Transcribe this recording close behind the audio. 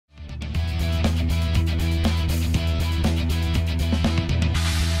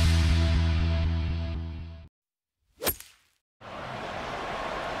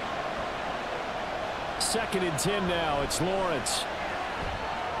2nd and 10 now. It's Lawrence.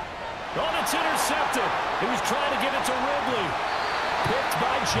 Oh, it's intercepted. He was trying to get it to Ridley. Picked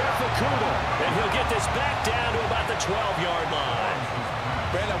by Jeff Okudah. And he'll get this back down to about the 12-yard line.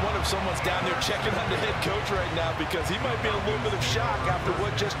 Brandon, I wonder if someone's down there checking on the head coach right now because he might be in a little bit of shock after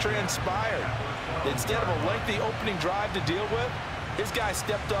what just transpired. Instead of a lengthy opening drive to deal with, his guy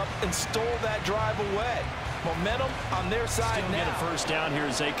stepped up and stole that drive away. Momentum on their side now. Still get a first down here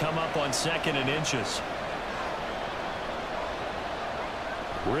as they come up on 2nd and inches.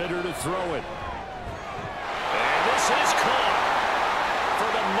 Ritter to throw it. And this is caught. For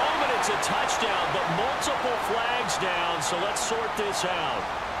the moment, it's a touchdown, but multiple flags down, so let's sort this out.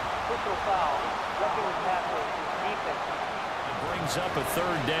 Official foul. Regular tackle. Defense. It brings up a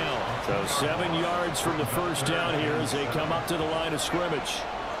 3rd down. So 7 yards from the first down here as they come up to the line of scrimmage.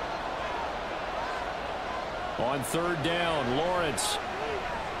 On 3rd down, Lawrence.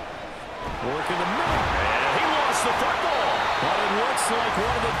 Working the middle. And he lost the football. But it looks like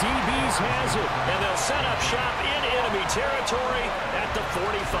one of the DBs has it. And they'll set up shop in enemy territory at the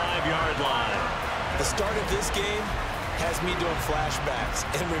 45-yard line. The start of this game has me doing flashbacks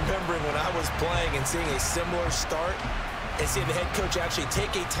and remembering when I was playing and seeing a similar start and seeing the head coach actually take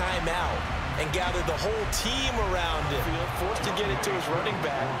a timeout and gather the whole team around him. Forced to get it to his running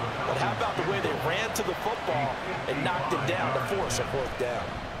back. But how about the way they ran to the football and knocked it down to force a 4th down?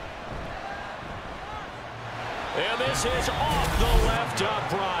 And this is off the left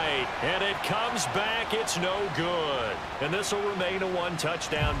upright. And it comes back. It's no good. And this will remain a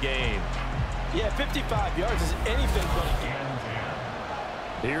 1-touchdown game. Yeah, 55 yards is anything but a game.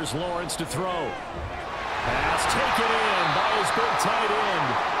 Here's Lawrence to throw. Pass taken in by his big tight end.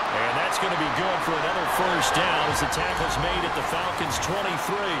 And that's going to be good for another first down as the tackle's made at the Falcons'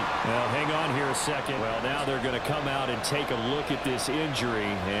 23. Now, hang on here a second. Well, now they're going to come out and take a look at this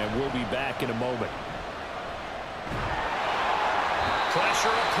injury, and we'll be back in a moment.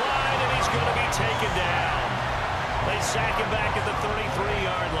 Pressure applied, and he's going to be taken down. They sack him back at the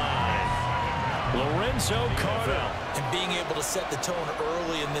 33-yard line. Lorenzo Carter. And being able to set the tone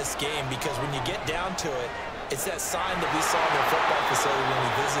early in this game, because when you get down to it, it's that sign that we saw in their football facility when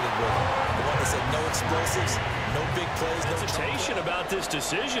we visited with them. The one that said no explosives, no big plays, no hesitation about this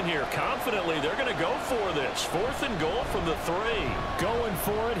decision here. Confidently, they're going to go for this. 4th and goal from the 3. Going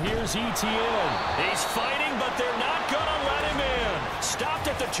for it, here's Etienne. He's fighting, but they're not going to let him in. Stopped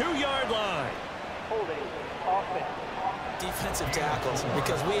at the 2-yard line. Holding. Offense. Defensive tackles,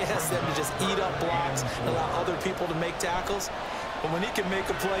 because we asked them to just eat up blocks and allow other people to make tackles. But when he can make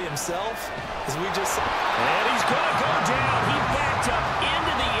a play himself, as we just saw. And he's going to go down. He backed up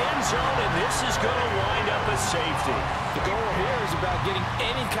into the end zone, and this is going to wind up a safety. The goal here is about getting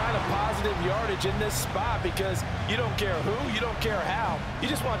any kind of positive yardage in this spot, because you don't care who, you don't care how. You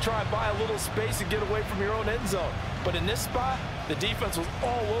just want to try and buy a little space and get away from your own end zone. But in this spot, the defense was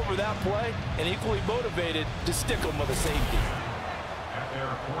all over that play and equally motivated to stick them with a safety. At their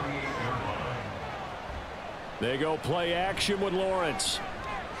 48-yard line. They go play action with Lawrence.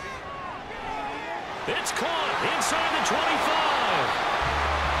 It's caught inside the 25.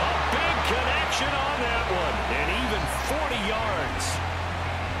 A big connection on that one. And even 40 yards.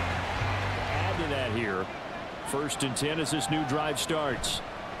 Add to that here. 1st and 10 as this new drive starts.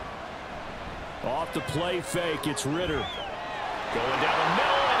 Off the play fake, it's Ritter. Going down the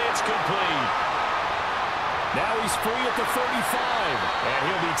middle, and it's complete. Now he's free at the 35, and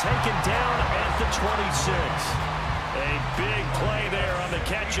he'll be taken down at the 26. A big play there on the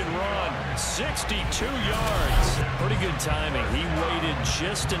catch and run. 62 yards. Pretty good timing. He waited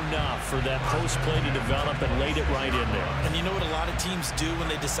just enough for that post play to develop and laid it right in there. And you know what a lot of teams do when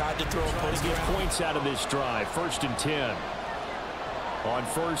they decide to throw a post? Get points out of this drive. 1st and 10. On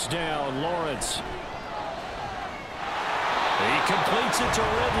 1st down, Lawrence. He completes it to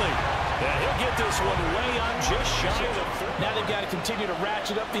Ridley. And he'll get this one way up just shy of the 30. Now they've got to continue to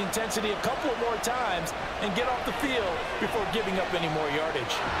ratchet up the intensity a couple of more times and get off the field before giving up any more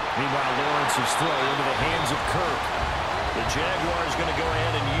yardage. Meanwhile, Lawrence's throw into the hands of Kirk. The Jaguars going to go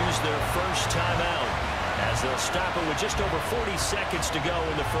ahead and use their first timeout as they'll stop it with just over 40 seconds to go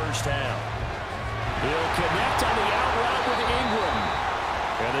in the first half. He'll connect on the out route with Ingram.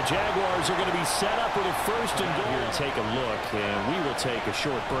 And the Jaguars are going to be set up with a 1st and goal. Here, take a look, and we will take a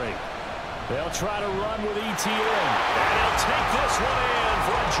short break. They'll try to run with Etienne. And he'll take this one in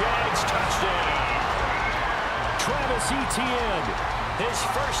for a Jags touchdown. Travis Etienne, his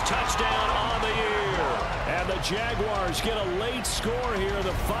first touchdown on the year. And the Jaguars get a late score here in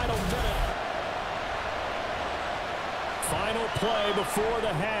the final minute. Final play before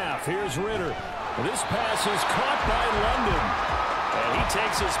the half. Here's Ritter. This pass is caught by London. And he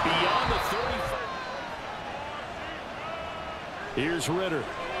takes us beyond the 35. Here's Ritter.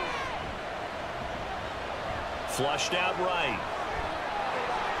 Flushed out right.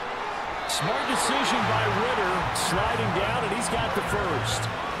 Smart decision by Ritter, sliding down, and he's got the first.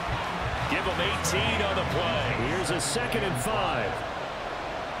 Give him 18 on the play. Here's a 2nd and 5.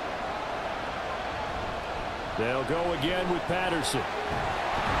 They'll go again with Patterson.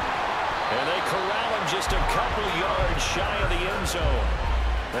 And they corral him just a couple yards shy of the end zone.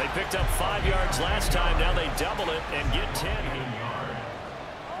 They picked up 5 yards last time. Now they double it and get 10.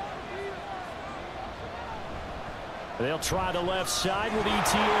 They'll try the left side with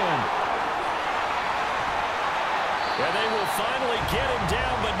ETN. And they will finally get him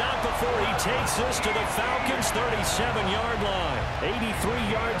down, but not before he takes this to the Falcons' 37-yard line.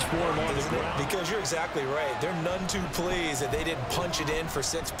 83 yards for him on the ground. Because you're exactly right. They're none too pleased that they didn't punch it in for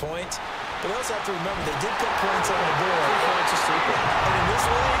 6 points. But they also have to remember they did put points on the board. And in this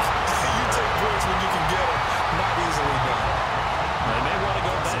league, you take points when you can get them. Not easily done. They may want to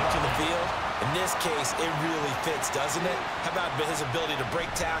go back to the field. In this case, it really fits, doesn't it? How about his ability to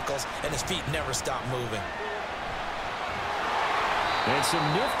break tackles and his feet never stop moving? And some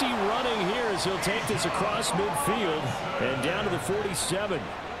nifty running here as he'll take this across midfield and down to the 47.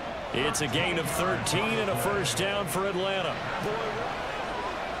 It's a gain of 13 and a first down for Atlanta.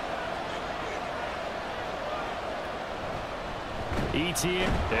 ETN,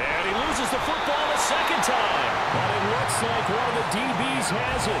 and he loses the football a second time. But it looks like one of the DBs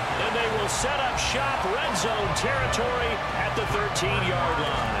has it. And they will set up shop, red zone territory at the 13-yard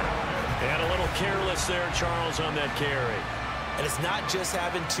line. And a little careless there, Charles, on that carry. And it's not just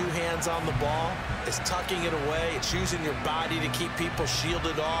having 2 hands on the ball. It's tucking it away. It's using your body to keep people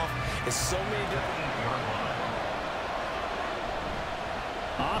shielded off. It's so many different...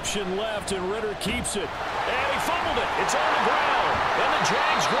 Option left, and Ritter keeps it. And he fumbled it. It's on the ground. And the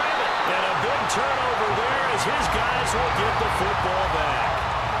Jags grab it. And a big turnover there as his guys will get the football back.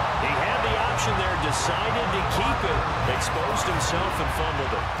 He had the option there, decided to keep it, exposed himself and fumbled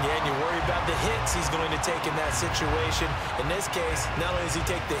it. Yeah, and you worry about the hits he's going to take in that situation. In this case, not only does he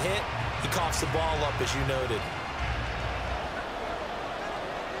take the hit, he coughs the ball up, as you noted.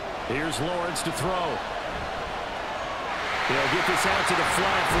 Here's Lawrence to throw. They'll get this out to the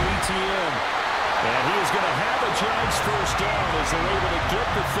flat for ETN. And he is going to have a Jags first down as they're able to get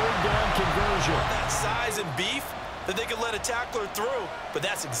the 3rd down conversion. That size and beef that they could let a tackler through, but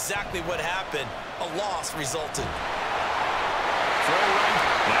that's exactly what happened. A loss resulted. Throw right.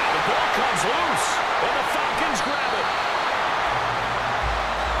 Now the ball comes loose, and the Falcons grab it.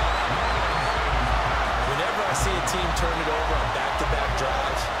 Whenever I see a team turn it over on back-to-back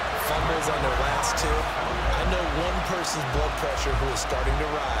drives, fumbles on their last 2, I know one person's blood pressure who is starting to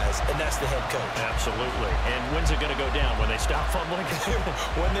rise, and that's the head coach. Absolutely. And when's it going to go down? When they stop fumbling?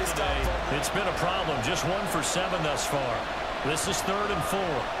 When they stop fumbling. It's been a problem. Just 1 for 7 thus far. This is 3rd and 4.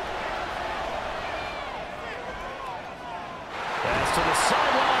 Pass to the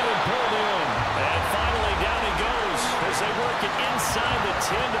sideline and pulled in. And finally down he goes as they work it inside the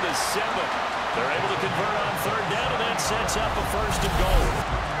 10 to the 7. They're able to convert on 3rd down, and that sets up a 1st and goal.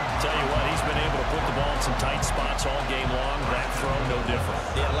 Tell you what, he's been able to put the ball in some tight spots all game long. That throw, no different.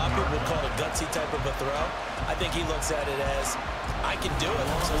 Yeah, a lot of people would call it a gutsy type of a throw. I think he looks at it as, I can do it.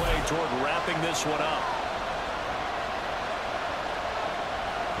 Long way toward wrapping this one up.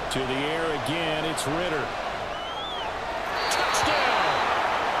 To the air again, it's Ritter. Touchdown!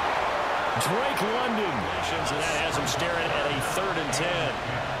 Drake London. And that has him staring at a 3rd and 10.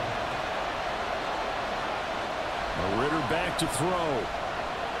 Ritter back to throw.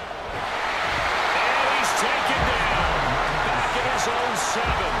 And he's taken down. Back at his own 7.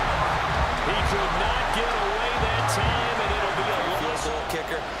 He could not get away that time, and it'll be a loss. Goal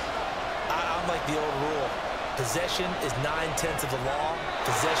kicker. I'm like the old rule. Possession is 9/10 of the law.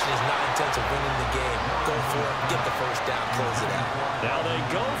 Possession is 9/10 of winning the game. Go for it. Get the first down. Close it out. Now they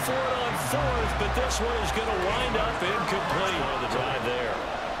go for it on 4th, but this one is going to wind up incomplete. The drive there.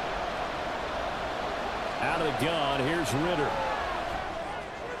 Out of the gun, here's Ritter.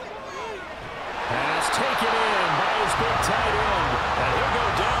 Pass taken in by his big tight end. And he'll go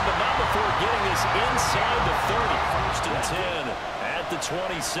down, but not before getting this inside the 30. 1st and 10 at the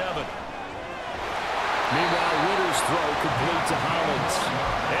 27. Meanwhile, Ritter's throw complete to Hollins.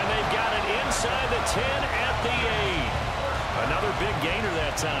 And they've got it inside the 10 at the 8. Another big gainer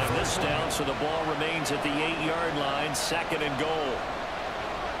that time. This down, so the ball remains at the 8-yard line. 2nd and goal.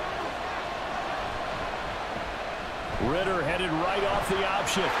 Ritter headed right off the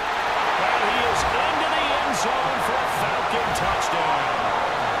option. And he is into the end zone for a Falcon touchdown.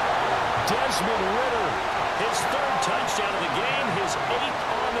 Desmond Ritter, his 3rd touchdown of the game, his 8th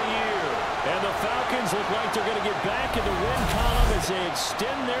on the year. And the Falcons look like they're going to get back in the win column as they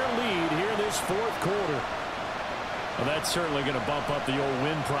extend their lead here this fourth quarter. Well, that's certainly going to bump up the old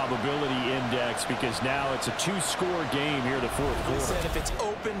win probability index because now it's a two-score game here the fourth quarter. Listen, if it's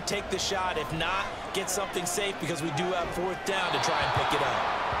open, take the shot. If not, get something safe because we do have fourth down to try and pick it up.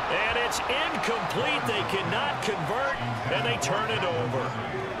 And it's incomplete. They cannot convert, and they turn it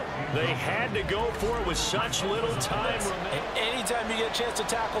over. They had to go for it with such little time. And anytime you get a chance to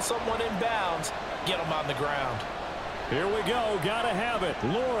tackle someone in bounds, get them on the ground. Here we go. Got to have it.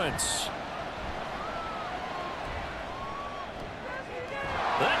 Lawrence.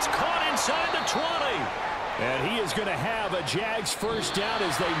 That's caught inside the 20. And he is going to have a Jags first down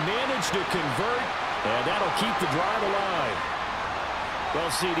as they manage to convert. And that'll keep the drive alive. Well,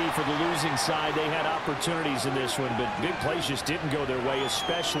 CD, for the losing side, they had opportunities in this one, but big plays just didn't go their way,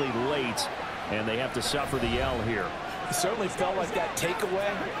 especially late. And they have to suffer the L here. It certainly felt like that takeaway.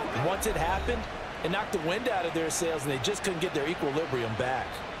 Once it happened, it knocked the wind out of their sails, and they just couldn't get their equilibrium back.